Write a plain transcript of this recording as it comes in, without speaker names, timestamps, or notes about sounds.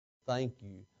thank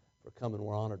you for coming.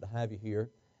 We're honored to have you here.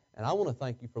 And I want to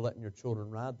thank you for letting your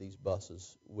children ride these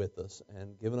buses with us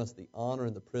and giving us the honor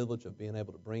and the privilege of being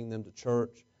able to bring them to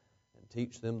church and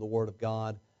teach them the Word of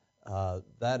God.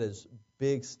 That is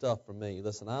big stuff for me.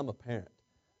 Listen, I'm a parent.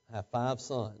 I have 5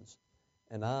 sons,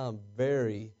 and I'm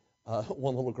very,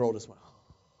 one little girl just went,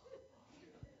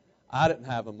 I didn't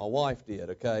have them. My wife did,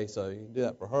 okay? So you can do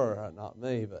that for her, not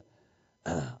me.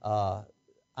 But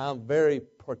I'm very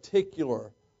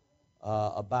particular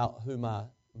about who my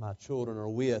children are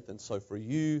with. And so for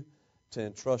you to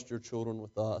entrust your children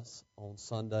with us on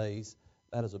Sundays,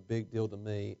 that is a big deal to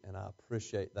me, and I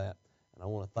appreciate that. And I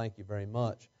want to thank you very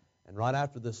much. And right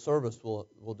after this service,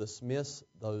 we'll dismiss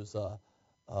those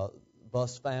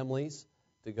bus families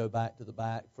to go back to the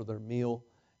back for their meal.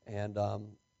 And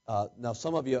now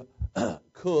some of you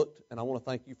cooked, and I want to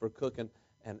thank you for cooking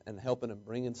and helping and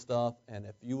bringing stuff. And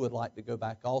if you would like to go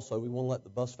back also, we want to let the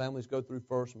bus families go through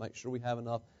first, make sure we have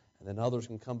enough, and then others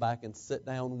can come back and sit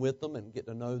down with them and get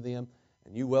to know them,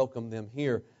 and you welcome them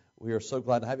here. We are so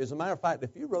glad to have you. As a matter of fact,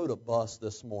 if you rode a bus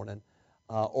this morning,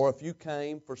 or if you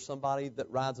came for somebody that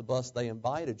rides a bus, they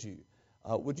invited you,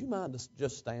 would you mind to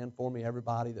just stand for me,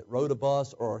 everybody that rode a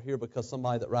bus or are here because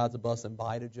somebody that rides a bus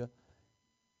invited you?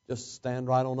 Just stand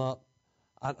right on up.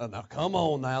 Now, come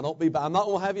on now. Don't be. I'm not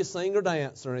going to have you sing or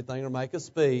dance or anything or make a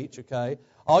speech, okay?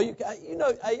 All you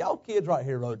know, hey, y'all kids right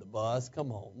here rode the bus.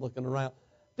 Come on, looking around.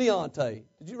 Deontay,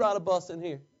 did you ride a bus in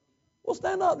here? Well,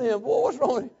 stand up then. Boy, what's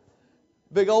wrong with you?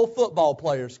 Big old football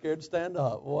player scared to stand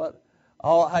up. What?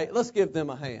 All right, hey, let's give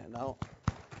them a hand.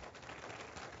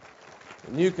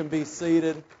 And you can be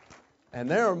seated. And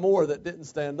there are more that didn't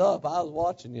stand up. I was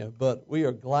watching you. But we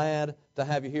are glad to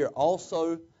have you here.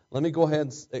 Also, let me go ahead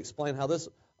and explain how this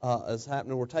is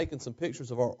happening. We're taking some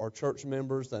pictures of our church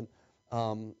members and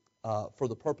for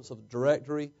the purpose of the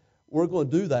directory. We're going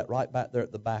to do that right back there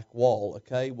at the back wall,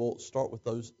 okay? We'll start with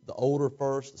the older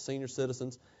first, the senior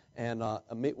citizens, and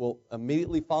we'll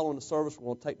immediately following the service, we're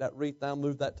going to take that wreath down,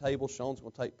 move that table. Sean's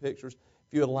going to take pictures.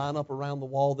 If you would line up around the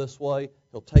wall this way,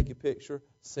 he'll take your picture,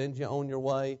 send you on your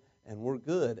way, and we're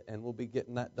good, and we'll be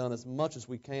getting that done as much as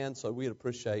we can, so we'd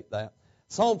appreciate that.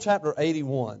 Psalm chapter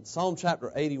 81. Psalm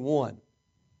chapter 81.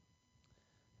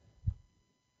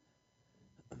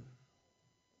 I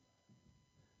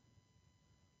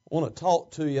want to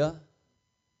talk to you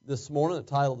this morning. The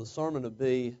title of the sermon would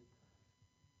be,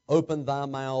 Open Thy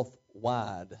Mouth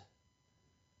Wide.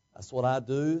 That's what I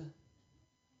do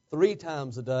 3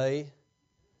 times a day,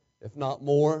 if not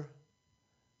more.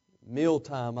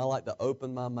 Mealtime, I like to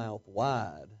open my mouth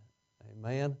wide.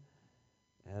 Amen.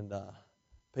 And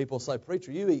people say,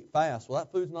 Preacher, you eat fast. Well,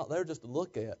 that food's not there just to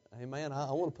look at. Amen.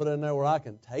 I want to put it in there where I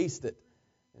can taste it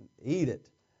and eat it.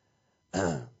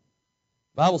 The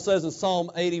Bible says in Psalm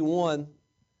 81,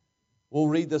 we'll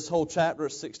read this whole chapter,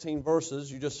 16 verses.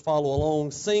 You just follow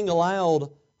along. Sing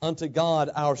aloud unto God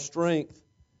our strength.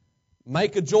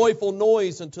 Make a joyful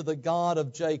noise unto the God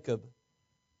of Jacob.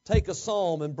 Take a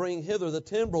psalm and bring hither the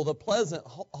timbrel, the pleasant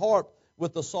harp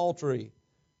with the psaltery.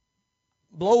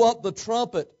 Blow up the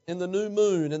trumpet in the new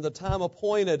moon, in the time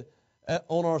appointed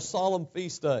on our solemn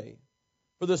feast day.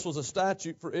 For this was a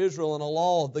statute for Israel and a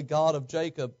law of the God of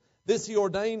Jacob. This he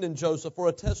ordained in Joseph for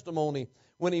a testimony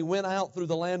when he went out through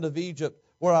the land of Egypt,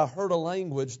 where I heard a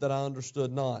language that I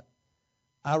understood not.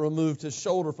 I removed his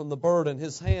shoulder from the burden.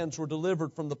 His hands were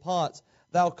delivered from the pots.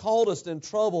 Thou calledest in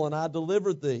trouble, and I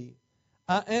delivered thee.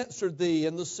 I answered thee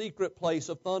in the secret place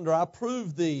of thunder. I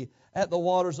proved thee at the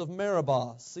waters of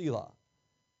Meribah, Selah.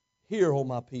 Hear, O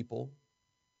my people,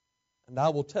 and I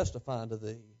will testify unto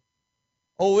thee.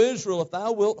 O Israel, if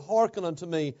thou wilt hearken unto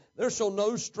me, there shall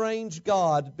no strange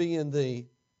God be in thee,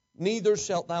 neither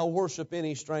shalt thou worship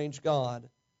any strange God.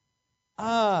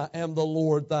 I am the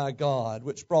Lord thy God,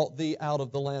 which brought thee out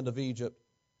of the land of Egypt.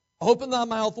 Open thy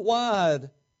mouth wide,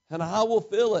 and I will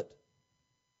fill it.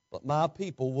 But my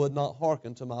people would not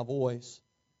hearken to my voice,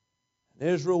 and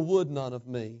Israel would none of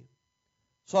me.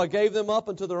 So I gave them up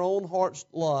unto their own heart's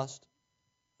lust,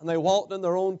 and they walked in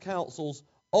their own counsels.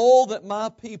 Oh, that my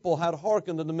people had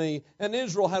hearkened unto me, and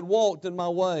Israel had walked in my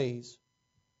ways.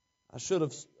 I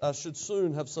should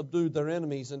soon have subdued their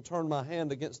enemies and turned my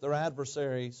hand against their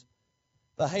adversaries.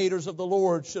 The haters of the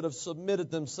Lord should have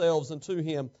submitted themselves unto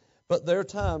him, but their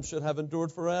time should have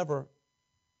endured forever.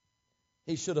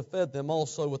 He should have fed them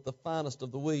also with the finest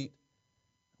of the wheat.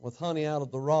 With honey out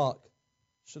of the rock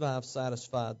should I have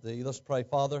satisfied thee. Let's pray.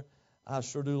 Father, I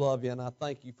sure do love you, and I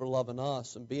thank you for loving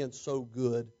us and being so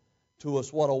good to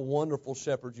us. What a wonderful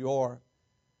shepherd you are.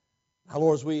 Now,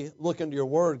 Lord, as we look into your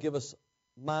word, give us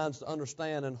minds to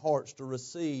understand and hearts to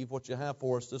receive what you have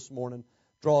for us this morning.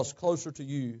 Draw us closer to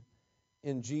you.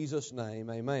 in Jesus' name.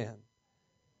 Amen.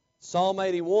 Psalm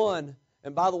 81.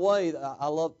 And by the way, I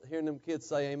love hearing them kids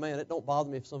say amen. It don't bother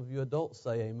me if some of you adults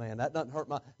say amen. That doesn't hurt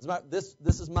this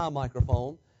is my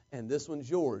microphone, and this one's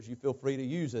yours. You feel free to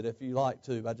use it if you like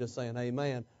to by just saying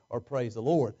amen or praise the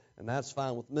Lord. And that's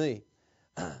fine with me.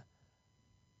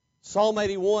 Psalm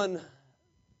 81,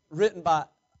 written by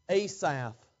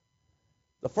Asaph.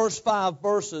 The first 5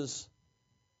 verses,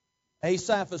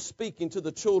 Asaph is speaking to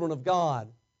the children of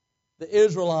God, the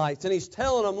Israelites, and he's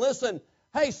telling them, listen,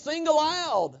 hey, sing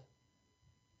aloud.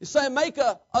 He's saying, make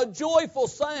a joyful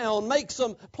sound,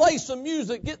 play some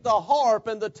music, get the harp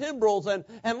and the timbrels, and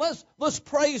let's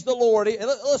praise the Lord.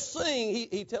 Let's sing.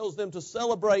 He tells them to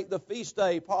celebrate the feast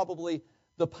day, probably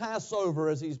the Passover,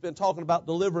 as he's been talking about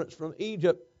deliverance from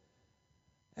Egypt.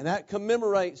 And that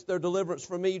commemorates their deliverance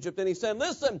from Egypt. And he said,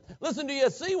 listen, do you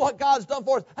see what God's done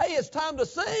for us? Hey, it's time to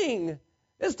sing.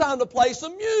 It's time to play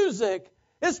some music.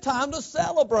 It's time to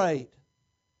celebrate.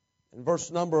 In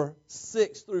verse number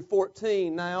 6 through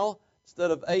 14 now,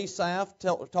 instead of Asaph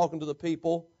talking to the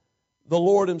people, the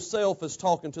Lord Himself is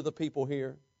talking to the people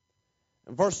here.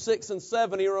 In verse 6 and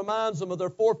 7, He reminds them of their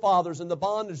forefathers and the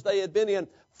bondage they had been in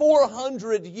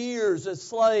 400 years as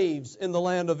slaves in the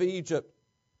land of Egypt.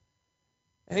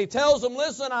 And He tells them,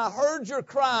 listen, I heard your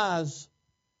cries.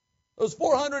 Those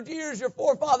 400 years, your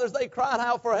forefathers, they cried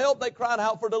out for help. They cried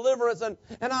out for deliverance. And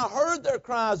I heard their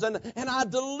cries, and I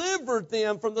delivered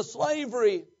them from the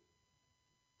slavery.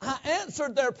 I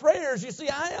answered their prayers. You see,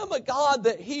 I am a God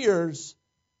that hears.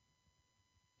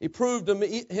 He proved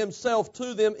Himself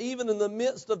to them even in the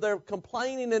midst of their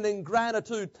complaining and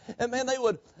ingratitude. And man, they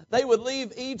would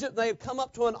leave Egypt. They would come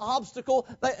up to an obstacle,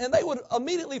 and they would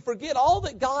immediately forget all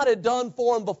that God had done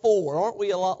for them before. Aren't we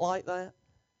a lot like that?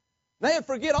 They'd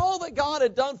forget all that God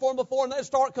had done for them before, and they'd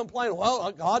start complaining,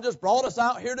 well, God just brought us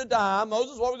out here to die.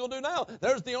 Moses, what are we going to do now?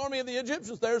 There's the army of the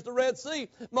Egyptians. There's the Red Sea.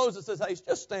 Moses says, hey,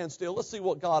 just stand still. Let's see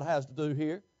what God has to do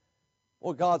here.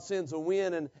 Well, God sends a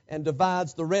wind and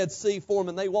divides the Red Sea for them,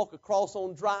 and they walk across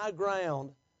on dry ground.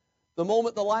 The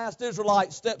moment the last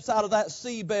Israelite steps out of that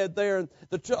seabed there, and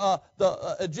the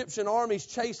Egyptian army's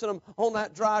chasing them on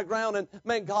that dry ground, and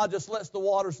man, God just lets the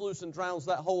waters loose and drowns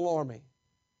that whole army.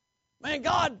 Man,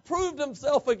 God proved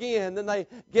Himself again. Then they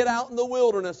get out in the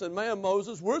wilderness, and man,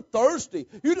 Moses, we're thirsty.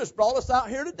 You just brought us out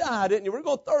here to die, didn't you? We're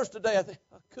going to thirst today. I think,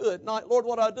 good night, Lord,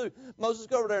 what do I do? Moses,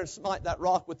 go over there and smite that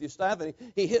rock with your staff. And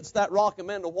he hits that rock, and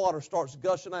man, the water starts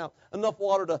gushing out. Enough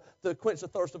water to quench the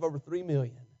thirst of over 3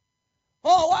 million.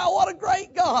 Oh, wow, what a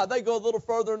great God. They go a little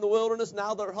further in the wilderness.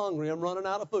 Now they're hungry. I'm running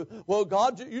out of food. Well,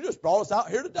 God, you just brought us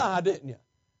out here to die, didn't you?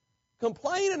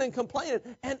 Complaining and complaining.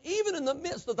 And even in the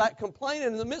midst of that complaining,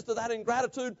 in the midst of that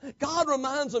ingratitude, God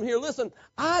reminds them here, listen,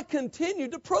 I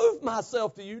continued to prove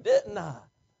myself to you, didn't I?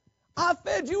 I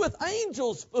fed you with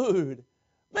angels' food.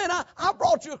 Man, I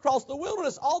brought you across the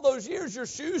wilderness all those years. Your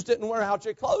shoes didn't wear out.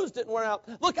 Your clothes didn't wear out.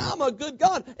 Look, I'm a good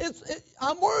God.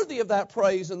 I'm worthy of that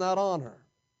praise and that honor.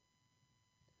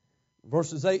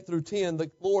 Verses 8 through 10,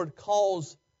 the Lord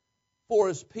calls for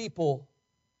His people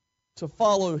to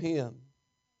follow Him.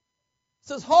 It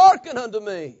says, hearken unto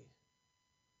me.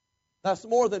 That's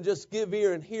more than just give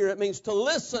ear and hear. It means to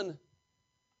listen.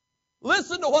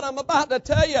 Listen to what I'm about to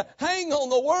tell you. Hang on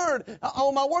the word,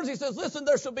 on my words. He says, listen,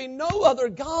 there shall be no other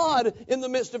God in the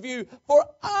midst of you, for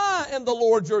I am the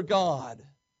Lord your God.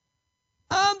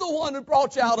 I'm the one who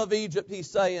brought you out of Egypt, He's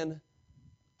saying.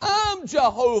 I'm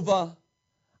Jehovah.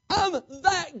 I'm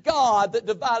that God that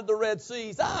divided the Red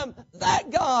Seas. I'm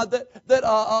that God that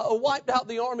wiped out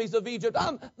the armies of Egypt.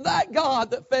 I'm that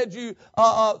God that fed you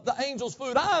the angels'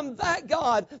 food. I'm that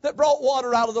God that brought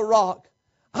water out of the rock.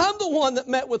 I'm the one that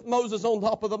met with Moses on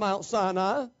top of the Mount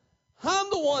Sinai. I'm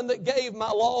the one that gave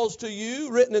my laws to you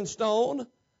written in stone.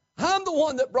 I'm the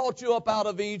one that brought you up out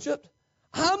of Egypt.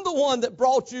 I'm the one that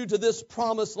brought you to this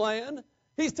promised land.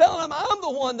 He's telling them, I'm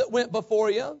the one that went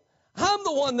before you. I'm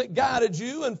the one that guided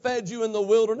you and fed you in the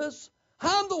wilderness.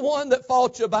 I'm the one that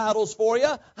fought your battles for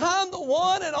you. I'm the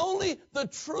one and only the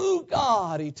true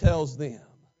God, He tells them.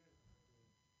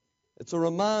 It's a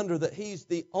reminder that He's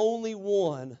the only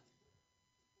one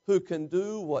who can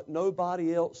do what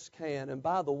nobody else can. And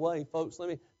by the way, folks, let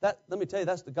me tell you,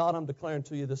 that's the God I'm declaring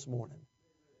to you this morning.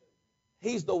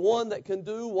 He's the one that can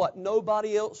do what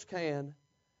nobody else can.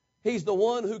 He's the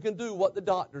one who can do what the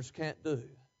doctors can't do.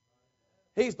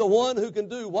 He's the one who can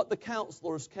do what the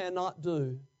counselors cannot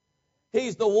do.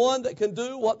 He's the one that can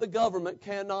do what the government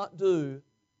cannot do.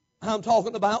 I'm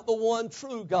talking about the one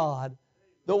true God,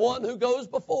 the one who goes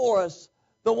before us,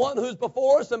 the one who's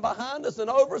before us and behind us and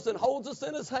over us and holds us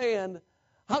in His hand.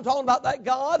 I'm talking about that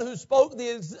God who spoke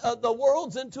the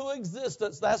worlds into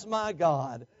existence. That's my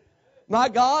God. My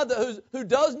God who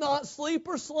does not sleep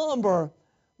or slumber.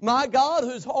 My God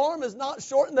whose arm is not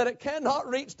shortened that it cannot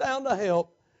reach down to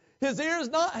help. His ear is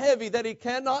not heavy that He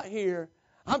cannot hear.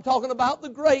 I'm talking about the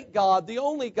great God, the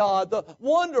only God, the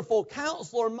wonderful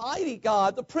Counselor, mighty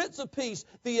God, the Prince of Peace,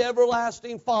 the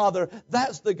everlasting Father.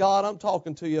 That's the God I'm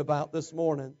talking to you about this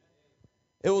morning.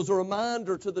 It was a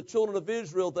reminder to the children of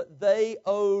Israel that they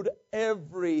owed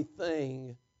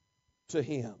everything to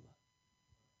Him.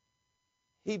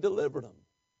 He delivered them.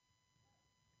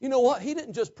 You know what? He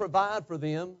didn't just provide for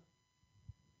them.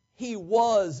 He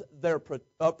was their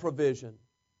provision.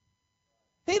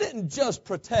 He didn't just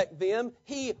protect them.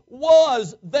 He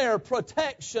was their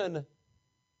protection.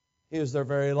 He is their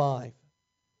very life.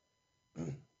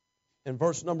 In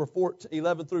verse number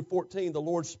 11 through 14, the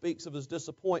Lord speaks of His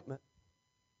disappointment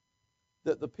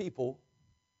that the people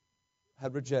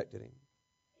had rejected Him.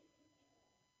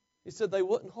 He said they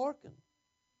wouldn't hearken.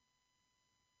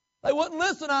 They wouldn't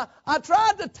listen. I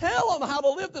tried to tell them how to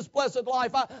live this blessed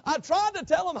life. I tried to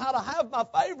tell them how to have my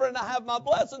favor and to have my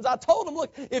blessings. I told them,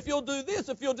 look, if you'll do this,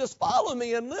 if you'll just follow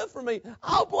me and live for me,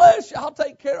 I'll bless you. I'll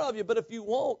take care of you. But if you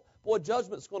won't, boy,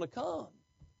 judgment's going to come.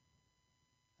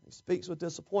 He speaks with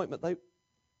disappointment. They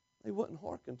wouldn't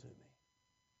hearken to me.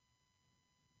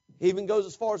 He even goes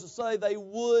as far as to say they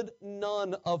would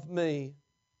none of me.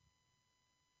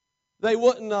 They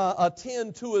wouldn't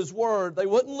attend to His word. They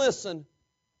wouldn't listen.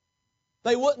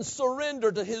 They wouldn't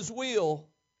surrender to His will.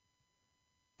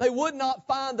 They would not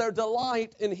find their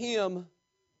delight in Him.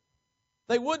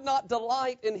 They would not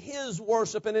delight in His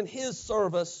worship and in His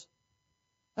service.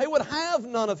 They would have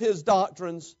none of His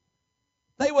doctrines.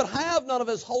 They would have none of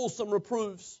His wholesome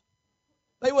reproofs.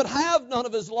 They would have none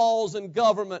of His laws and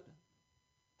government.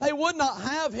 They would not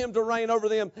have Him to reign over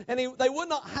them, and they would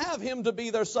not have Him to be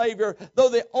their Savior, though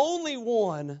the only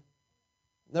one.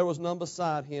 There was none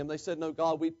beside Him. They said, no,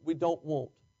 God, we don't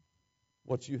want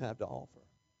what You have to offer.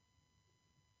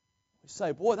 We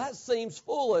say, boy, that seems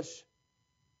foolish.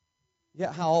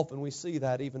 Yet how often we see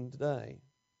that even today.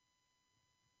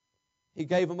 He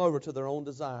gave them over to their own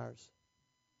desires.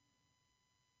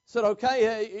 He said,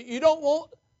 okay, you don't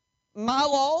want my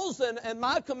laws and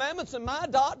my commandments and my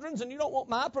doctrines, and you don't want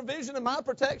my provision and my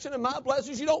protection and my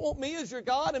blessings. You don't want me as your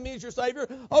God and me as your Savior.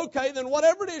 Okay, then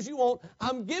whatever it is you want,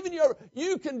 I'm giving you.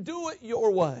 You can do it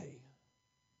your way.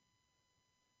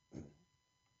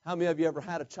 How many of you ever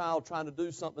had a child trying to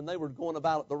do something, they were going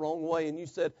about it the wrong way, and you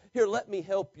said, here, let me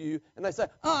help you. And they say,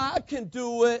 I can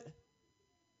do it.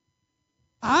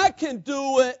 I can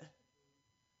do it.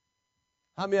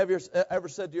 How many of you ever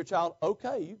said to your child,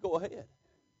 okay, you go ahead?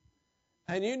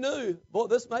 And you knew, boy,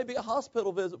 this may be a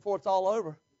hospital visit before it's all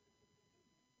over.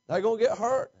 They're going to get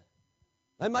hurt.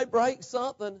 They may break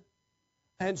something.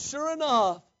 And sure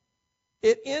enough,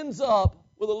 it ends up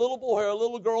with a little boy or a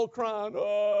little girl crying,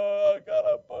 oh, I got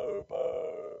a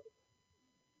boo-boo.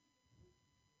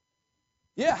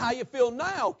 Yeah, how you feel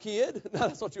now, kid? No,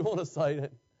 that's what you want to say. You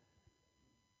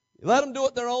let them do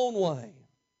it their own way.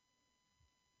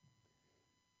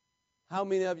 How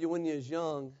many of you, when you was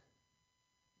young,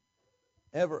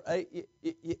 ever ate,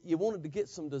 you wanted to get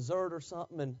some dessert or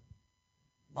something, and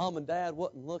Mom and Dad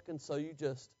wasn't looking, so you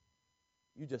just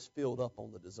filled up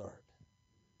on the dessert?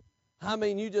 I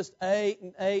mean, you just ate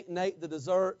and ate and ate the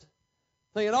dessert,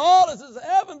 thinking, oh, this is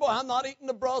heaven. Boy, I'm not eating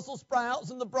the Brussels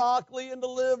sprouts and the broccoli and the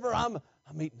liver. I'm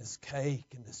eating this cake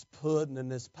and this pudding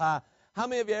and this pie. How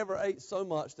many of you ever ate so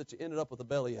much that you ended up with a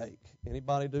bellyache?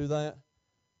 Anybody do that?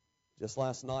 Just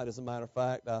last night, as a matter of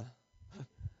fact,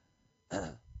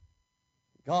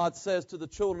 God says to the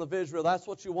children of Israel, that's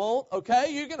what you want?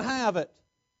 Okay, you can have it.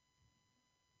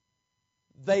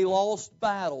 They lost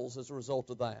battles as a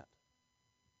result of that.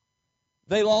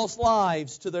 They lost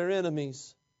lives to their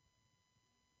enemies.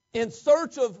 In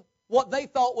search of what they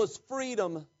thought was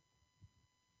freedom,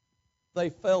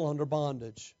 they fell under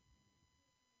bondage.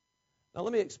 Now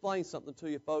let me explain something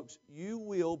to you, folks. You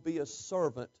will be a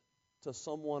servant to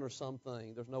someone or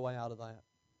something. There's no way out of that.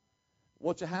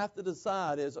 What you have to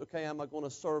decide is, okay, am I going to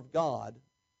serve God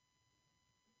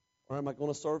or am I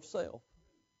going to serve self?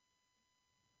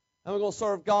 Am I going to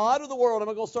serve God or the world? Am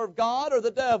I going to serve God or the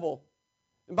devil?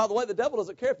 And by the way, the devil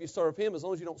doesn't care if you serve him as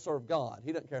long as you don't serve God.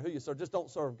 He doesn't care who you serve. Just don't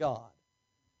serve God.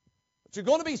 But you're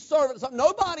going to be serving something.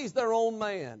 Nobody's their own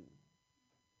man.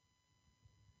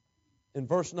 In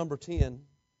verse number 10,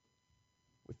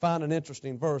 we find an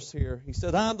interesting verse here. He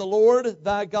said, I am the Lord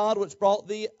thy God which brought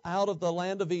thee out of the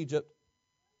land of Egypt.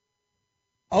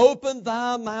 Open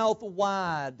thy mouth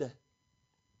wide,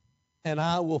 and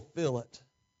I will fill it.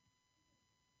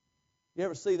 You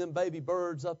ever see them baby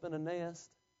birds up in a nest?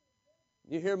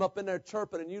 You hear them up in there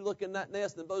chirping, and you look in that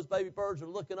nest, and those baby birds are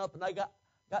looking up, and they got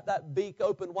that beak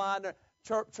open wide, and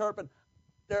they're chirping.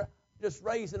 They're just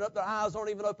raising up. Their eyes aren't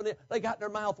even open. They got their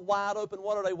mouth wide open.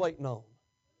 What are they waiting on?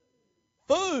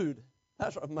 Food.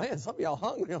 That's right. Man, some of y'all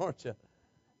hungry, aren't you?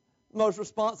 Most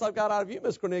response I've got out of you,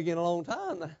 Miss Carnegie, in a long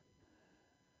time.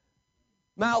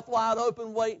 Mouth wide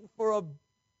open, waiting for a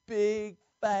big,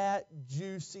 fat,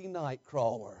 juicy night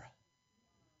crawler.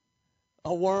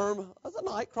 A worm. A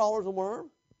night crawler's a worm.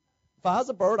 If I was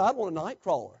a bird, I'd want a night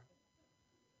crawler.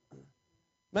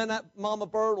 Man, that mama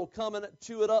bird will come and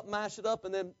chew it up, mash it up,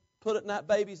 and then put it in that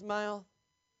baby's mouth.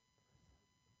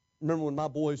 Remember when my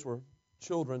boys were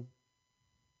children,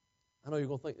 I know you're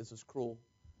going to think this is cruel.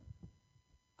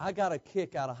 I got a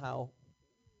kick out of how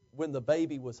when the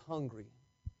baby was hungry,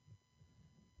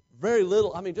 very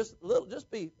little,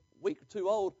 just be a week or two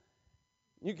old,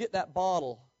 you get that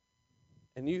bottle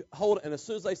and you hold it, and as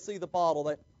soon as they see the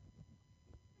bottle,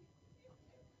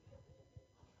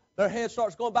 their head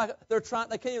starts going back. They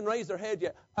can't even raise their head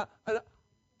yet.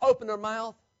 Open their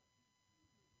mouth.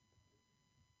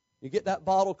 You get that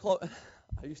bottle close.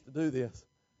 I used to do this.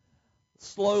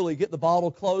 Slowly get the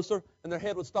bottle closer, and their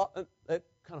head would stop. And it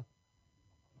kind of.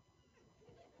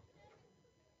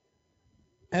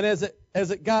 And as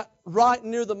it got right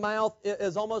near the mouth, it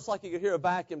was almost like you could hear a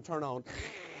vacuum turn on.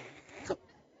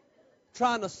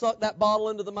 Trying to suck that bottle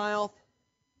into the mouth.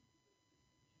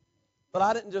 But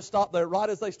I didn't just stop there. Right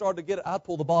as they started to get it, I'd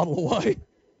pull the bottle away.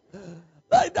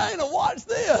 Hey, Dana, watch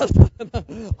this.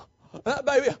 That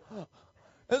baby,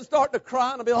 and start to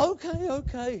cry, and I'd be like,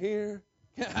 okay, here.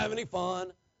 Can't have any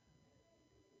fun.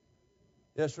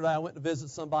 Yesterday, I went to visit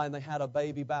somebody, and they had a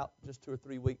baby about just 2 or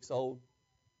 3 weeks old.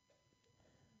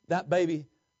 That baby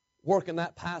working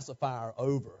that pacifier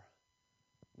over.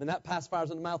 And that pacifier's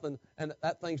in the mouth, and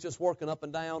that thing's just working up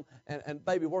and down, and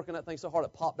baby working that thing so hard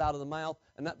it popped out of the mouth,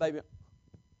 and that baby.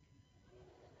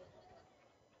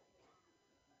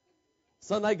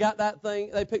 So they got that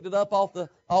thing, they picked it up off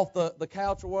the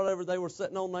couch or whatever they were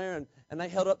sitting on there, and they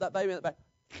held up that baby in the back.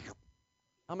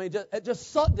 It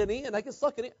just sucked it in. They can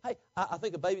suck it in. Hey, I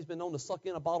think a baby's been known to suck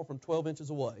in a bottle from 12 inches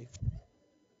away.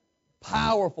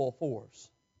 Powerful force.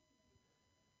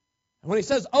 And when he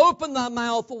says, open thy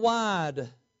mouth wide,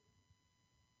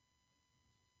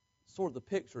 sort of the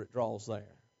picture it draws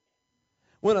there.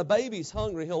 When a baby's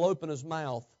hungry, he'll open his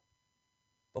mouth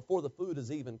before the food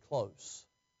is even close.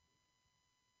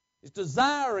 He's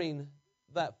desiring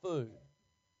that food.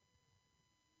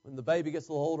 When the baby gets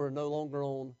a little older and no longer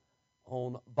on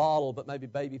bottle, but maybe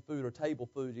baby food or table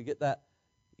food, you get that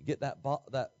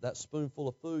spoonful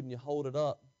of food and you hold it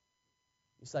up.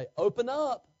 You say, open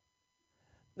up.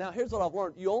 Now, here's what I've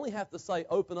learned. You only have to say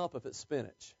open up if it's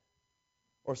spinach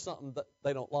or something that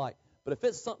they don't like. But if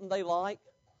it's something they like,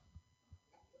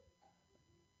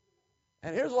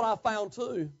 and here's what I found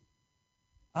too.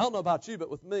 I don't know about you, but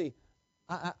with me,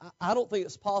 I don't think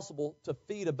it's possible to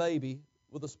feed a baby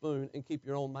with a spoon and keep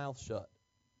your own mouth shut.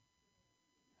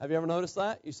 Have you ever noticed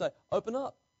that? You say, open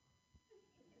up.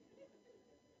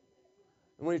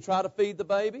 And when you try to feed the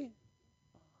baby,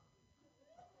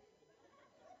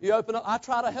 you open up. I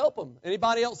try to help them.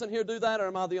 Anybody else in here do that, or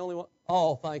am I the only one?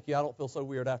 Oh, thank you. I don't feel so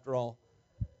weird after all.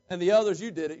 And the others,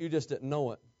 you did it. You just didn't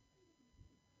know it.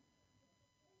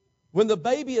 When the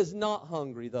baby is not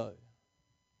hungry, though,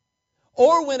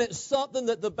 or when it's something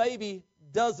that the baby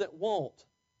doesn't want,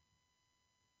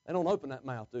 they don't open that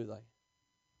mouth, do they?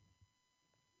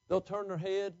 They'll turn their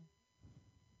head.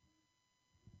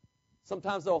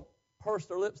 Sometimes they'll purse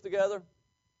their lips together.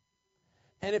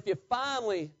 And if you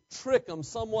finally trick them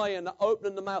some way into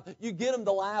opening the mouth, you get them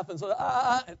to laugh and say,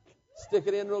 and stick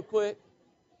it in real quick.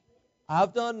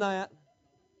 I've done that.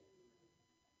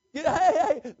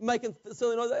 Hey, making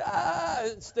silly noises,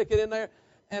 and stick it in there.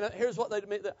 And here's what they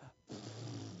do.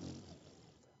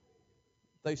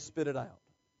 They spit it out.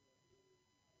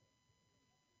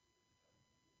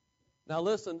 Now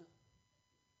listen,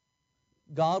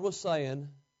 God was saying,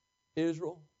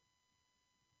 Israel,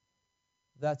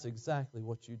 that's exactly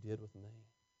what you did with me.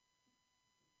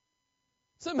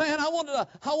 So, man, I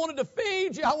wanted to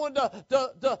feed you. I wanted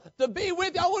to be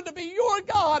with you. I wanted to be your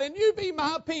God and you be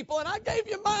my people. And I gave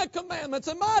you my commandments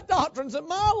and my doctrines and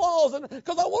my laws, and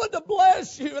because I wanted to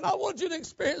bless you and I wanted you to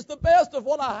experience the best of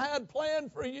what I had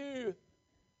planned for you.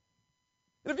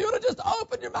 And if you would have just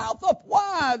opened your mouth up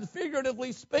wide,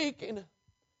 figuratively speaking,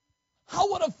 I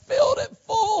would have filled it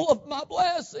full of my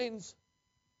blessings.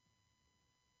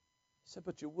 He said,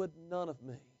 but you would none of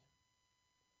me.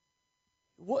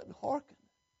 You wouldn't hearken.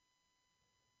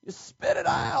 You spit it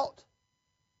out.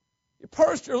 You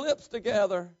pursed your lips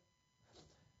together.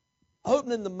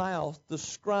 Opening the mouth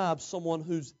describes someone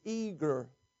who's eager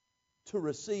to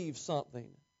receive something.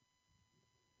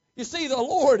 You see, the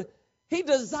Lord, He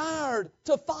desired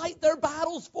to fight their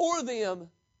battles for them.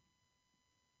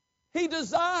 He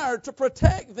desired to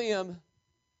protect them.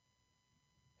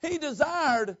 He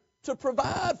desired to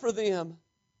provide for them.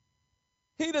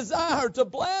 He desired to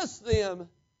bless them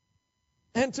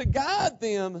and to guide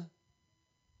them.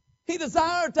 He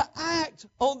desired to act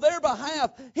on their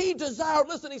behalf. He desired,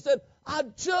 listen, He said, I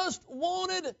just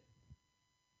wanted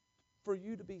for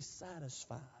you to be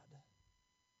satisfied.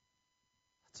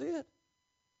 That's it.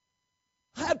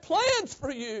 I had plans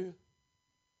for you.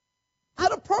 I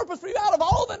had a purpose for you. Out of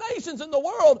all the nations in the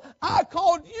world, I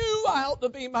called you out to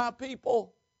be my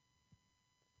people.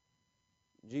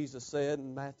 Jesus said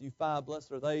in Matthew 5,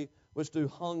 blessed are they which do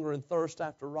hunger and thirst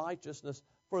after righteousness,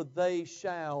 for they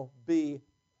shall be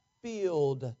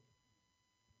filled.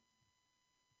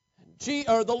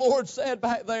 The Lord said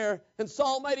back there in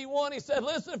Psalm 81, He said,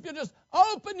 listen, if you just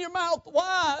open your mouth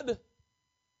wide,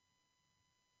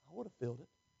 I would have filled it.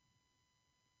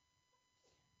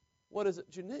 What is it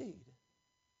you need?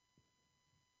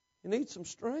 You need some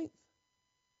strength?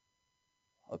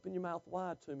 Open your mouth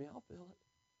wide to me, I'll fill it.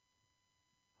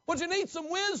 What you need? Some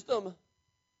wisdom.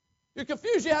 You're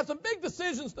confused, you have some big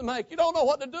decisions to make. You don't know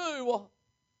what to do. Well,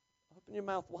 open your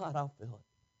mouth wide, I'll fill it.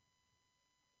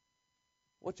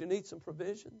 What you need? Some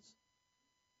provisions.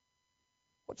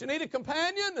 What you need? A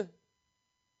companion.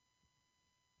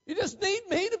 You just need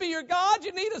me to be your God.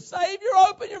 You need a Savior.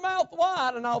 Open your mouth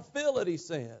wide and I'll fill it, He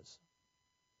says.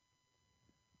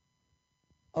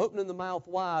 Opening the mouth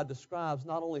wide describes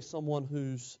not only someone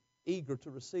who's eager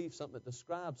to receive something, it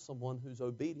describes someone who's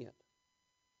obedient.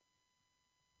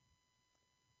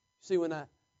 See, when the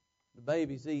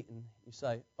baby's eating, you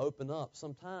say, open up.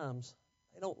 Sometimes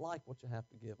they don't like what you have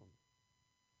to give them.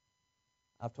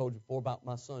 I've told you before about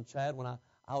my son Chad. When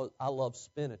I love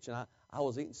spinach, and I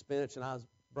was eating spinach, and I was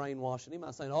brainwashing him. I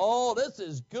was saying, oh, this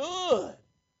is good.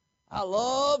 I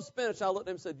love spinach. I looked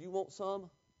at him and said, you want some?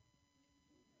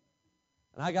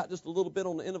 And I got just a little bit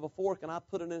on the end of a fork, and I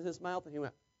put it in his mouth, and he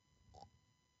went.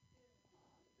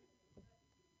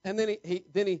 And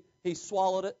then he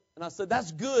swallowed it, and I said,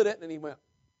 that's good, isn't it? And he went,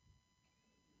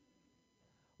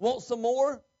 want some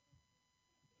more?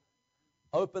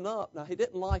 Open up. Now, he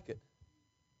didn't like it.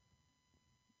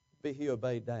 But he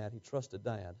obeyed Dad. He trusted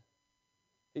Dad.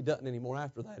 He doesn't anymore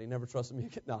after that. He never trusted me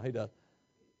again. No, he does.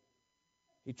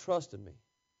 He trusted me.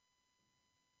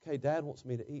 Okay, Dad wants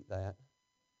me to eat that.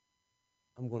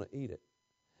 I'm going to eat it.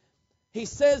 He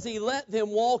says He let them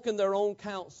walk in their own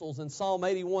counsels. In Psalm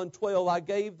 81:12,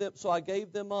 I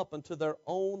gave them up unto their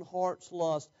own heart's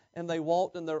lust, and they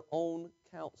walked in their own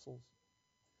counsels.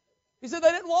 He said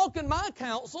they didn't walk in my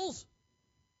counsels.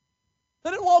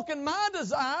 They didn't walk in my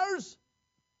desires.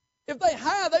 If they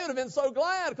had, they would have been so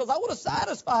glad because I would have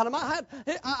satisfied them.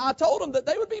 I told them that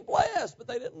they would be blessed, but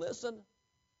they didn't listen.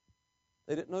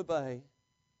 They didn't obey.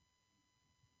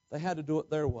 They had to do it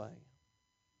their way.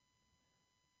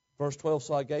 Verse 12,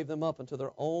 so I gave them up unto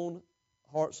their own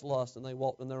heart's lust, and they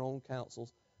walked in their own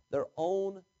counsels, their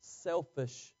own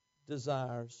selfish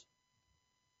desires.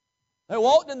 They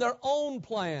walked in their own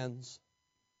plans.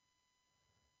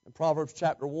 In Proverbs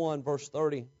chapter 1, verse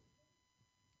 30,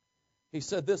 he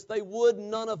said this, they would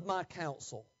none of my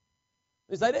counsel.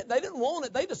 They didn't want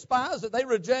it. They despised it. They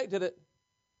rejected it.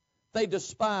 They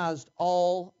despised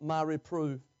all my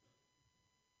reproof.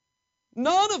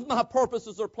 None of my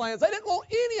purposes or plans. They didn't want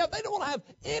any of it. They didn't want to have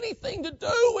anything to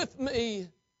do with me,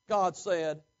 God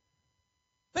said.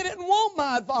 They didn't want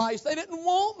my advice. They didn't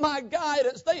want my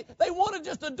guidance. They wanted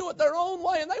just to do it their own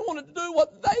way, and they wanted to do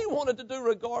what they wanted to do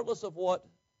regardless of what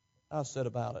I said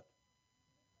about it.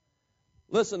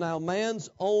 Listen now, man's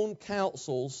own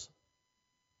counsels,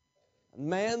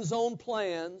 man's own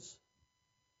plans,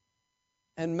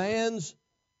 and man's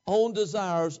own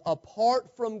desires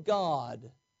apart from God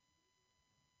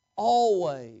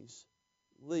always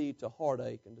lead to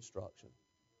heartache and destruction.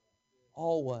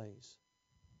 Always.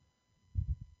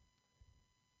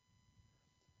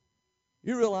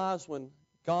 You realize when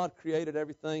God created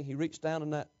everything, He reached down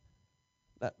in that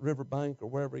riverbank or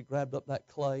wherever He grabbed up that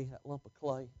clay, that lump of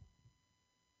clay.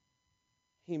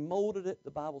 He molded it,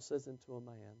 the Bible says, into a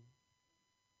man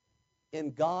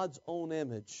in God's own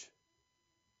image.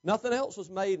 Nothing else was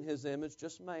made in His image,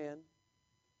 just man.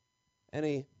 And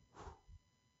He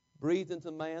breathed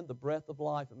into man the breath of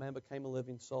life, and man became a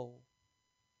living soul.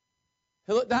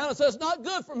 He looked down and said, it's not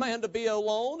good for man to be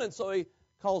alone. And so He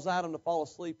calls Adam to fall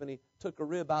asleep, and He took a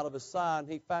rib out of his side,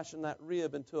 and He fashioned that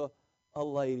rib into a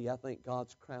lady. I think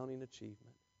God's crowning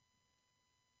achievement.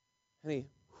 And He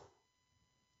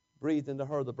breathed into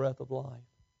her the breath of life.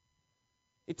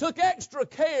 He took extra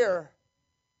care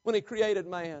when He created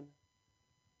man.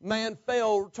 Man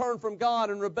fell, turned from God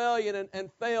in rebellion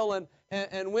and fell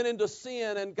and went into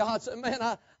sin. And God said, man,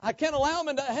 I can't allow him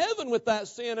into heaven with that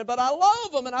sin, but I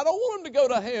love him and I don't want him to go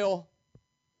to hell.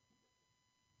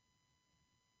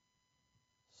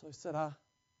 So He said,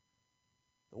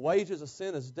 the wages of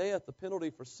sin is death. The penalty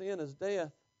for sin is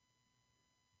death.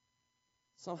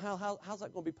 Somehow, how's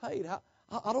that going to be paid?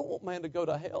 I don't want man to go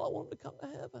to hell. I want him to come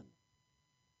to heaven.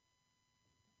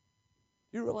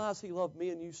 You realize He loved me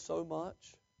and you so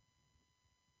much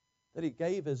that He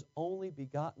gave His only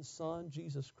begotten Son,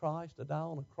 Jesus Christ, to die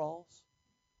on a cross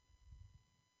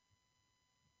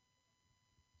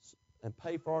and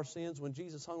pay for our sins? When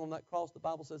Jesus hung on that cross, the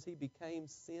Bible says He became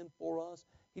sin for us.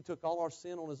 He took all our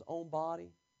sin on His own body.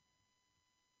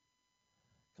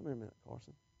 Come here a minute,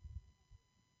 Carson.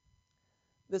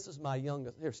 This is my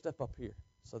youngest. Here, step up here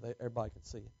so that everybody can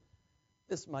see it.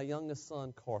 This is my youngest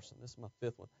son, Carson. This is my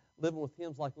fifth one. Living with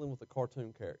him is like living with a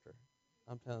cartoon character.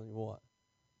 I'm telling you what.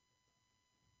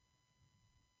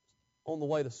 On the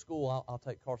way to school, I'll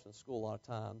take Carson to school a lot of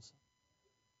times,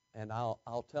 and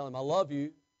I'll tell him, I love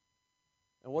you.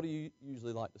 And what do you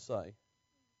usually like to say?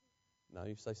 No,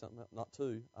 you say something else. Not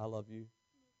to, I love you.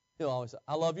 He'll always say,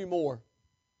 I love you more.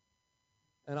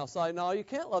 And I'll say, no, you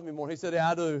can't love me more. He said,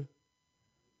 yeah, I do.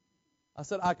 I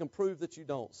said, I can prove that you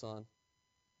don't, son.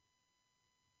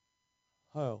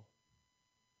 How?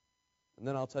 And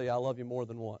then I'll tell you, I love you more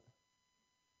than what?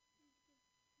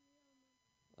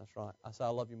 That's right. I said, I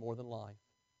love you more than life.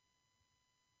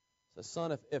 I said,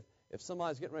 son, if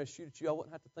somebody's getting ready to shoot at you, I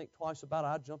wouldn't have to think twice about it.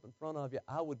 I'd jump in front of you.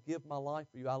 I would give my life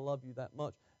for you. I love you that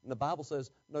much. And the Bible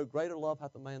says, no greater love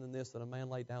hath a man than this, that a man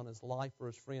lay down his life for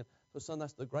his friend. So, son,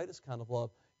 that's the greatest kind of love.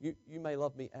 You may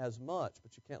love me as much,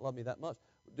 but you can't love me that much.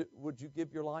 Would you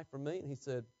give your life for me? And he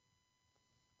said,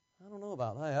 I don't know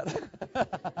about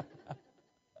that.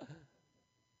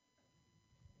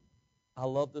 I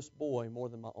love this boy more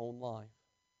than my own life.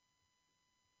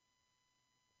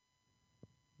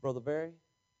 Brother Barry,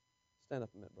 stand up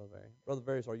a minute, Brother Barry. Brother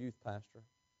Barry's our youth pastor.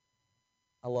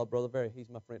 I love Brother Barry. He's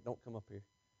my friend. Don't come up here.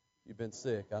 You've been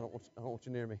sick. I don't want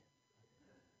you near me.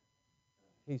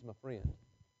 He's my friend.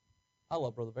 I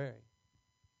love Brother Barry.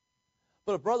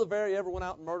 But if Brother Barry ever went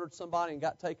out and murdered somebody and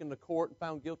got taken to court and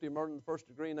found guilty of murder in the first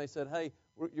degree, and they said, hey,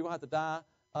 you're going to have to die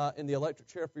in the electric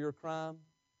chair for your crime.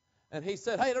 And he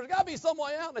said, hey, there's got to be some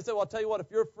way out. And they said, well, I'll tell you what,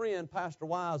 if your friend, Pastor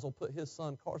Wise, will put his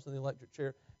son Carson in the electric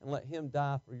chair and let him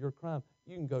die for your crime,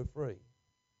 you can go free.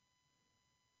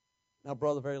 Now,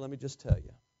 Brother Barry, let me just tell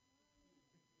you.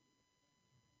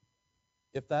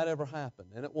 If that ever happened,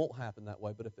 and it won't happen that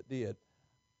way, but if it did,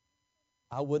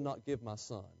 I would not give my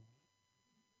son.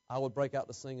 I would break out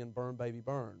to sing and Burn, Baby,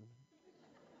 Burn.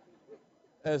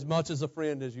 As much as a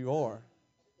friend as you are.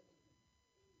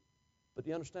 But do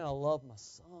you understand? I love my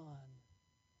son.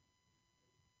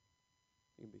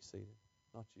 You can be seated.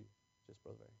 Not you, just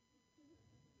Brother Barry.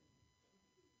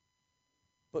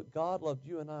 But God loved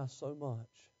you and I so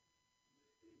much.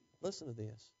 Listen to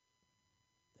this.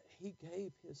 That He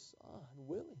gave His Son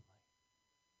willingly.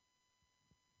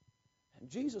 And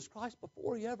Jesus Christ,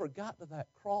 before He ever got to that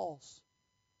cross,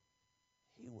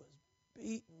 He was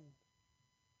beaten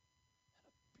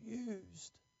and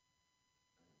abused.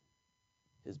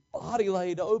 His body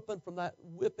laid open from that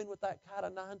whipping with that cat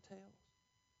of nine tails.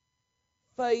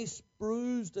 Face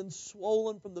bruised and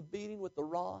swollen from the beating with the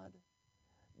rod.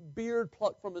 Beard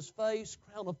plucked from his face.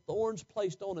 Crown of thorns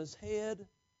placed on his head.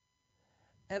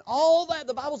 And all that,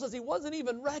 the Bible says He wasn't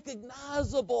even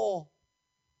recognizable.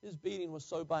 His beating was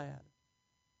so bad.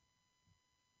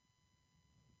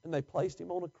 And they placed Him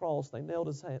on a cross. They nailed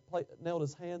his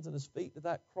hands and his feet to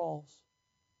that cross.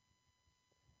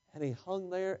 And He hung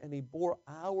there and He bore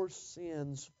our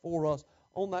sins for us.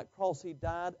 On that cross, He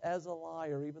died as a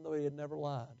liar, even though He had never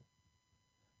lied.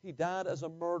 He died as a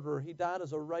murderer. He died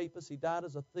as a rapist. He died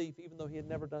as a thief, even though He had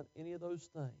never done any of those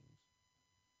things.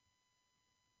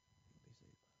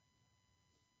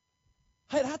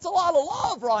 Hey, that's a lot of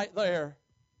love right there.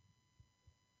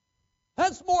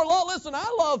 That's more love. Listen,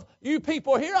 I love you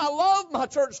people here. I love my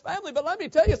church family. But let me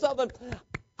tell you something.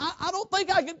 I don't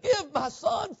think I could give my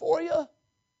son for you. But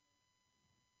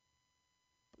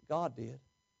God did.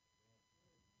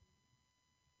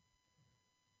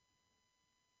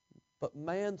 But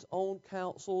man's own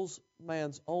counsels,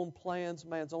 man's own plans,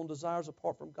 man's own desires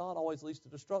apart from God always leads to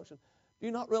destruction. Do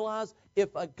you not realize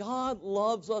if a God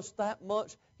loves us that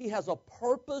much, He has a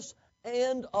purpose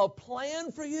and a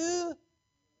plan for you?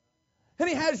 And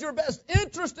He has your best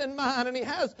interest in mind. And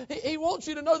He wants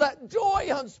you to know that joy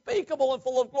unspeakable and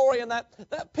full of glory and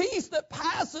that peace that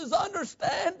passes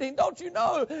understanding. Don't you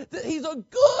know that He's a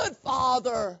good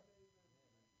Father?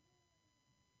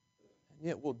 And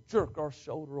yet we'll jerk our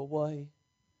shoulder away.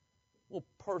 We'll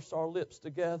purse our lips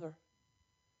together.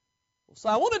 We'll say,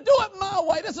 I want to do it my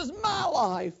way. This is my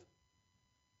life.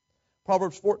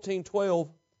 Proverbs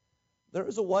 14:12. There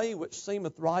is a way which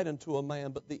seemeth right unto a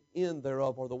man, but the end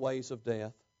thereof are the ways of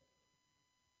death.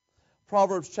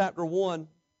 Proverbs chapter 1,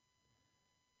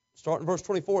 starting verse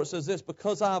 24, it says this,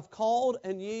 Because I have called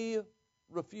and ye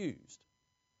refused,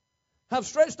 have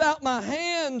stretched out my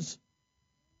hands,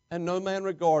 and no man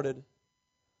regarded.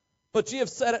 But ye have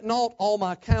set at naught all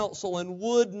my counsel, and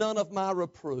would none of my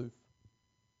reproof.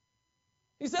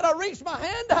 He said, I reached my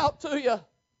hand out to you,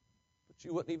 but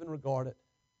you wouldn't even regard it.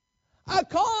 I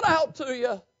called out to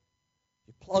you.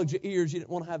 You plugged your ears. You didn't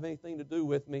want to have anything to do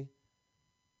with me.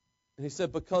 And He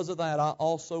said, because of that, I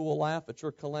also will laugh at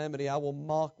your calamity. I will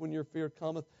mock when your fear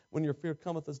cometh. When your fear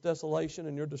cometh as desolation,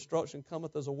 and your destruction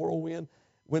cometh as a whirlwind.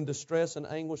 When distress and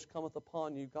anguish cometh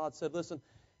upon you. God said, listen,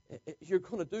 if you're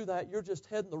going to do that, you're just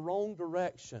heading the wrong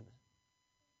direction.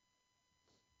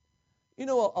 You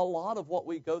know, a lot of what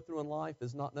we go through in life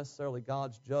is not necessarily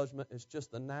God's judgment. It's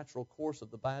just the natural course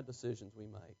of the bad decisions we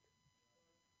make.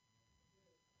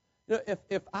 You know,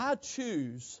 if I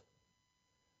choose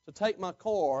to take my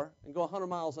car and go 100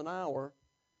 miles an hour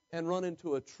and run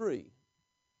into a tree,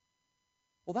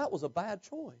 well, that was a bad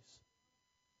choice.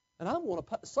 And I'm going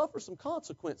to suffer some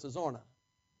consequences, aren't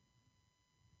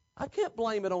I? I can't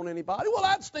blame it on anybody. Well,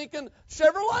 that stinking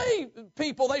Chevrolet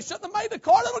people, they shouldn't have made the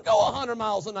car that'll go 100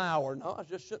 miles an hour. No, I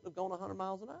just shouldn't have gone 100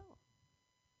 miles an hour.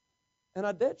 And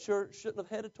I dead sure shouldn't have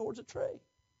headed towards a tree.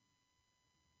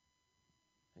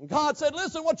 And God said,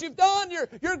 listen, what you've done, you're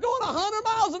going 100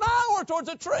 miles an hour towards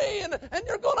a tree, and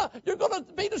you're going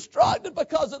to be destructed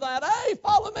because of that. Hey,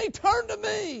 follow me, turn to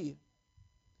me.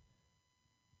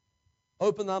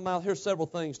 Open thy mouth. Here's several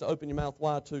things to open your mouth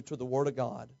wide to the Word of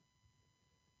God.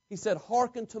 He said,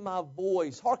 hearken to my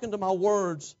voice, hearken to my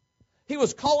words. He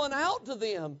was calling out to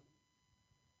them.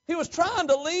 He was trying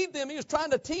to lead them. He was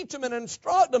trying to teach them and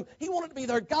instruct them. He wanted to be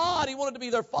their God. He wanted to be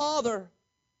their Father.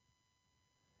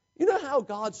 You know how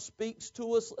God speaks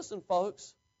to us? Listen,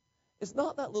 folks, it's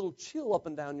not that little chill up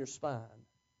and down your spine.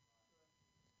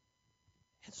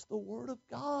 It's the Word of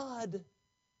God.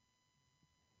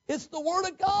 It's the Word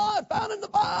of God found in the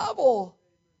Bible.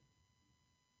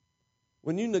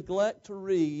 When you neglect to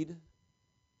read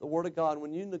the Word of God,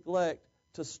 when you neglect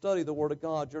to study the Word of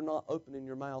God, you're not opening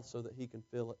your mouth so that He can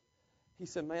fill it. He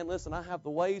said, man, listen, I have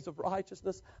the ways of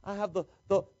righteousness. I have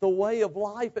the way of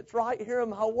life. It's right here in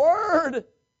my Word.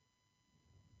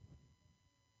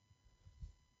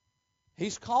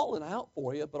 He's calling out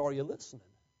for you, but are you listening?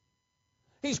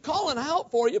 He's calling out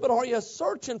for you, but are you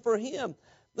searching for Him?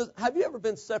 Have you ever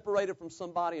been separated from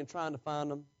somebody and trying to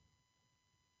find them?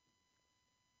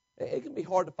 It can be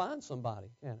hard to find somebody,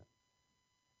 can't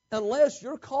it? Unless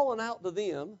you're calling out to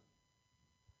them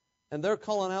and they're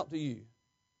calling out to you.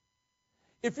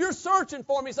 If you're searching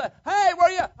for me, say, hey, where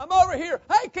are you? I'm over here.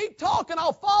 Hey, keep talking.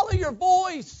 I'll follow your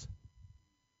voice.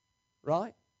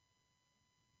 Right?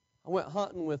 I went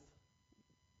hunting with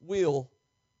Will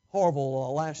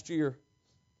Harville last year.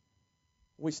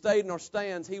 We stayed in our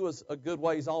stands. He was a good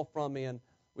ways off from me, and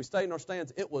we stayed in our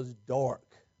stands. It was dark.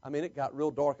 I mean, it got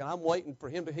real dark, and I'm waiting for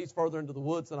him. He's further into the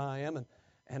woods than I am,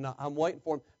 and I'm waiting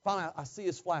for him. Finally, I see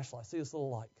his flashlight. I see this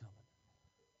little light coming.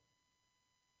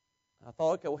 I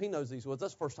thought, okay, well, he knows these woods.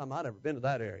 That's the first time I'd ever been to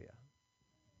that area.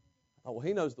 I thought, well,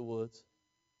 he knows the woods.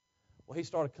 Well, he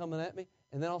started coming at me,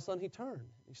 and then all of a sudden he turned.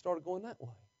 He started going that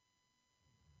way.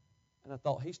 And I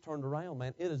thought, he's turned around,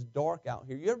 man. It is dark out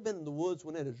here. You ever been in the woods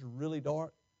when it is really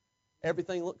dark?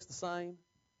 Everything looks the same.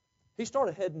 He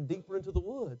started heading deeper into the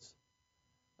woods.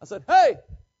 I said, hey!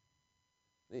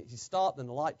 He stopped, and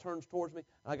the light turns towards me.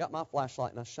 And I got my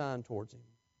flashlight, and I shined towards him.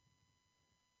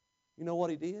 You know what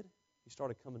he did? He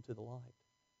started coming to the light.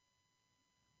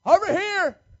 Over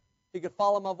here! He could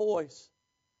follow my voice.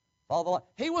 Follow the light.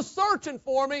 He was searching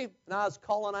for me, and I was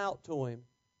calling out to him.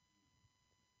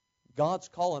 God's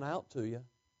calling out to you.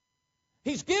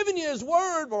 He's giving you His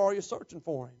Word, but are you searching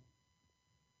for Him?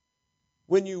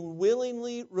 When you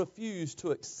willingly refuse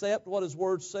to accept what His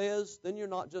Word says, then you're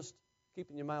not just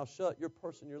keeping your mouth shut, you're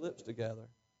pursing your lips together.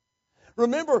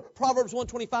 Remember Proverbs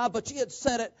 1:25, but ye have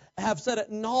set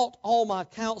at naught all my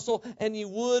counsel, and ye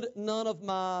would none of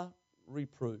my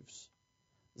reproofs.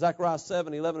 Zechariah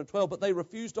 7:11 and 12, but they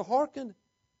refused to hearken.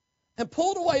 and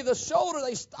pulled away the shoulder.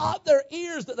 They stopped their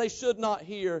ears that they should not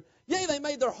hear. Yea, they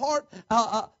made their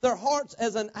hearts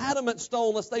as an adamant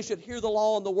stone, lest they should hear the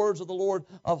law and the words of the Lord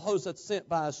of hosts that's sent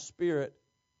by His Spirit.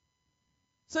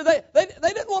 So they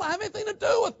didn't want to have anything to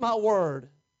do with my word.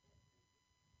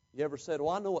 You ever said,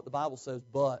 well, I know what the Bible says,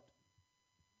 but.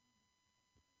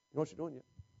 You know what you're doing? You're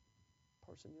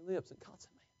pursing your lips, and God said,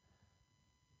 man, I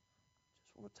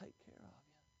just want to take care of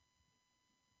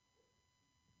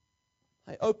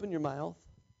you. Hey, open your mouth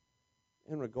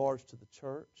in regards to the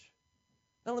church.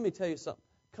 Now let me tell you something.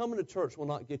 Coming to church will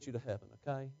not get you to heaven,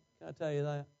 okay? Can I tell you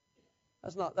that?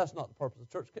 That's not the purpose of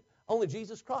the church. Only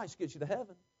Jesus Christ gets you to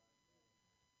heaven.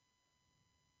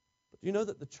 But do you know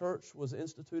that the church was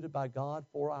instituted by God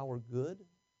for our good?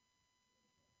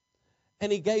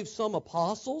 And He gave some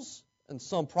apostles and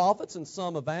some prophets and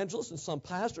some evangelists and some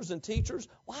pastors and teachers.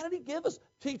 Why did He give us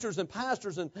teachers and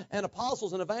pastors and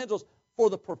apostles and evangelists? For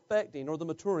the perfecting or the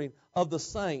maturing of the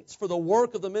saints, for the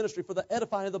work of the ministry, for the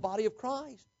edifying of the body of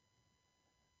Christ.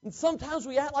 And sometimes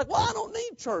we act like, well, I don't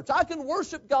need church. I can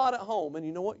worship God at home. And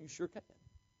you know what? You sure can.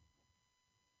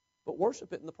 But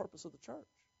worship it in the purpose of the church.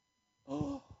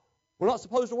 Oh, we're not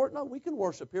supposed to work? No, we can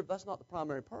worship here, but that's not the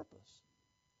primary purpose.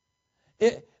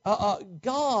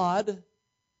 God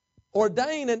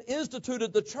ordained and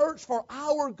instituted the church for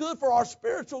our good, for our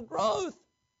spiritual growth.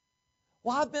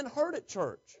 Well, I've been hurt at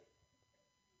church.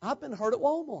 I've been hurt at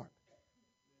Walmart.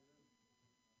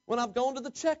 When I've gone to the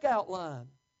checkout line.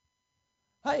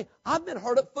 Hey, I've been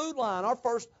hurt at Food Line. Our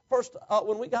first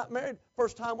when we got married,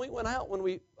 first time we went out when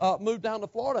we moved down to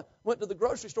Florida, went to the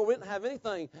grocery store. We didn't have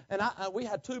anything, and we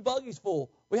had 2 buggies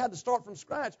full. We had to start from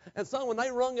scratch. And so when they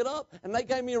rung it up and they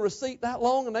gave me a receipt that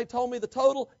long and they told me the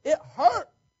total, it hurt.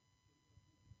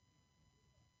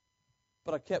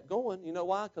 But I kept going. You know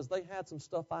why? Because they had some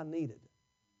stuff I needed.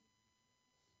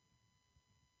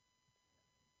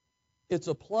 It's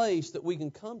a place that we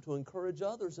can come to encourage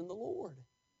others in the Lord.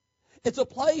 It's a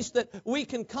place that we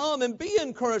can come and be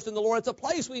encouraged in the Lord. It's a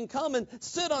place we can come and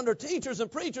sit under teachers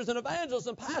and preachers and evangelists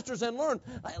and pastors and learn.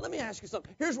 Hey, let me ask you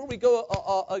something. Here's where we go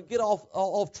get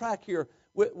off track here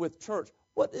with church.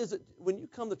 What is it, when you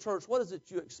come to church, what is it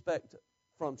you expect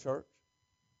from church?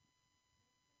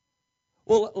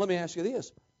 Well, let me ask you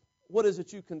this. What is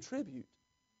it you contribute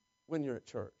when you're at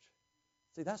church?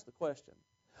 See, that's the question.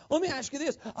 Let me ask you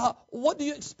this. What do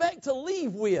you expect to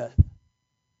leave with?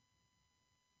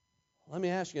 Let me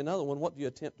ask you another one. What do you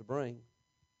attempt to bring?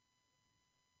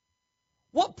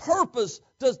 What purpose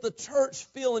does the church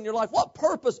feel in your life? What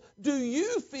purpose do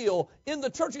you feel in the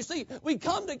church? You see, we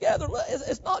come together.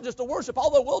 It's not just a worship,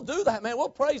 although we'll do that, man. We'll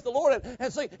praise the Lord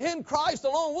and sing in Christ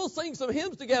alone. We'll sing some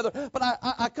hymns together. But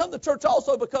I come to church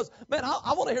also because, man,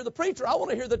 I want to hear the preacher. I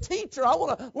want to hear the teacher. I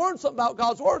want to learn something about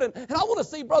God's Word. And I want to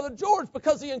see Brother George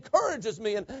because he encourages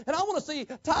me. And I want to see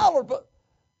Tyler, but,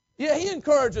 yeah, he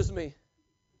encourages me.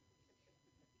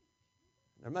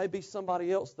 There may be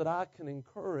somebody else that I can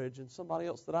encourage and somebody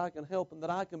else that I can help and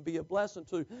that I can be a blessing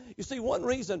to. You see, one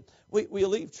reason we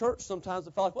leave church sometimes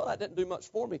and feel like, well, that didn't do much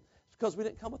for me. It's because we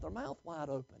didn't come with our mouth wide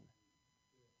open.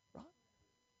 Right?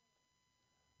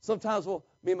 Sometimes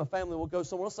me and my family will go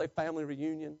somewhere. Let's say family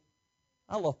reunion.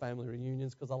 I love family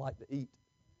reunions because I like to eat.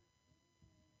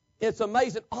 It's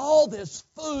amazing. All this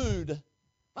food.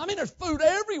 I mean, there's food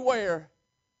everywhere.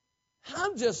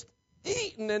 I'm just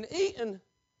eating and eating.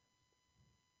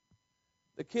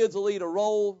 The kids will eat a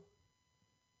roll,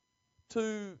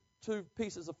 two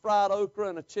pieces of fried okra,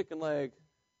 and a chicken leg.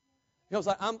 He goes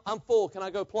like, I'm full. Can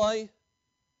I go play?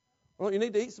 Well, you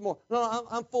need to eat some more. No,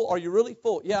 I'm full. Are you really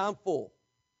full? Yeah, I'm full.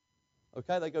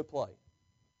 Okay, they go play.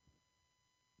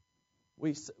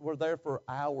 We're there for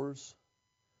hours.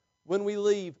 When we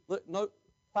leave, look,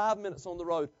 5 minutes on the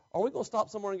road. Are we going to stop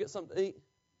somewhere and get something to eat?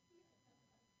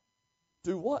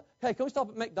 Do what? Hey, can we stop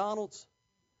at McDonald's?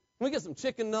 Can we get some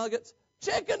chicken nuggets?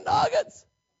 Chicken nuggets.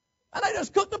 And they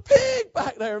just cooked a pig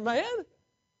back there, man.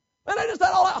 And they just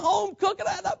had all that home cooking,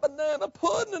 that banana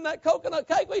pudding and that coconut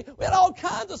cake. We had all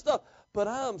kinds of stuff. But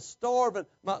I'm starving.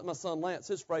 My son Lance,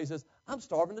 his phrase is, I'm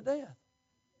starving to death.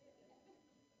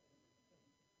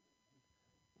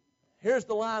 Here's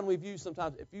the line we've used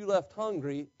sometimes. If you left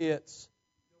hungry, it's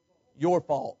your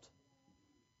fault.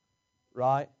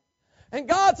 Right? And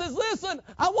God says, listen,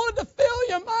 I wanted to fill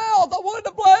your mouth. I wanted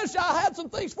to bless you. I had some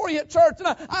things for you at church. And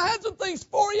I had some things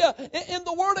for you in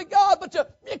the Word of God. But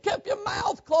you kept your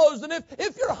mouth closed. And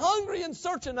if you're hungry and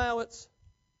searching now, it's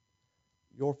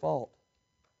your fault.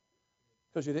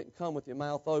 Because you didn't come with your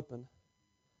mouth open.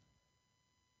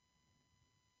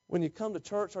 When you come to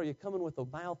church, are you coming with a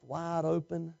mouth wide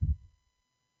open?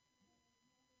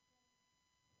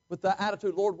 with the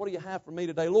attitude, Lord, what do you have for me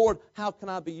today? Lord, how can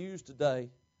I be used today?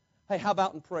 Hey, how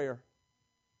about in prayer?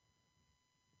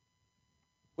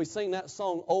 We sing that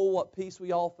song, oh, what peace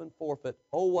we often forfeit.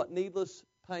 Oh, what needless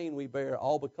pain we bear,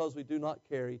 all because we do not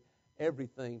carry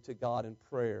everything to God in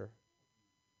prayer.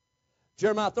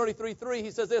 Jeremiah 33:3,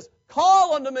 he says this,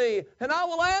 call unto me, and I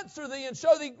will answer thee, and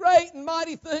show thee great and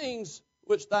mighty things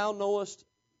which thou knowest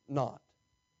not.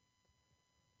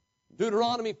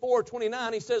 Deuteronomy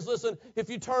 4:29, he says, listen, if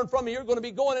you turn from me, you're going to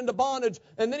be going into bondage.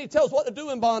 And then he tells what to do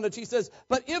in bondage. He says,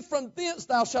 but if from thence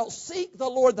thou shalt seek the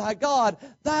Lord thy God,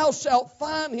 thou shalt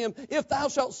find him, if thou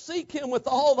shalt seek him with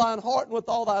all thine heart and with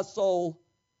all thy soul.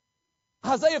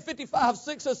 Isaiah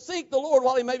 55:6 says, seek the Lord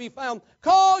while he may be found.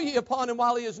 Call ye upon him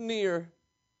while he is near.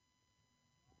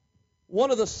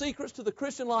 One of the secrets to the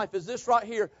Christian life is this right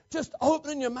here. Just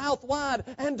opening your mouth wide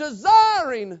and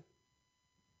desiring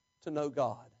to know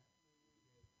God.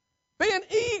 Being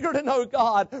eager to know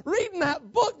God. Reading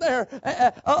that book there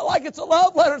like it's a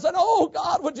love letter. Saying, oh,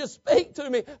 God, would you speak to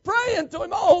me? Praying to him.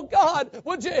 Oh, God,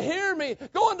 would you hear me?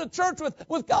 Going to church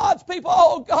with God's people.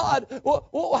 Oh, God,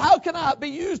 well, how can I be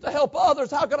used to help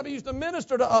others? How can I be used to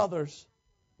minister to others?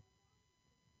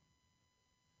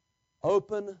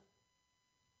 Open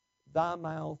thy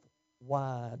mouth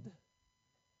wide.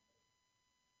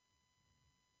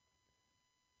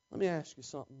 Let me ask you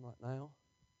something right now.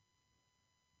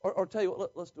 Or tell you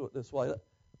what, let's do it this way.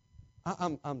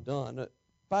 I'm done.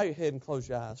 Bow your head and close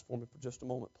your eyes for me for just a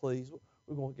moment, please.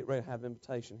 We're going to get ready to have an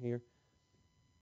invitation here.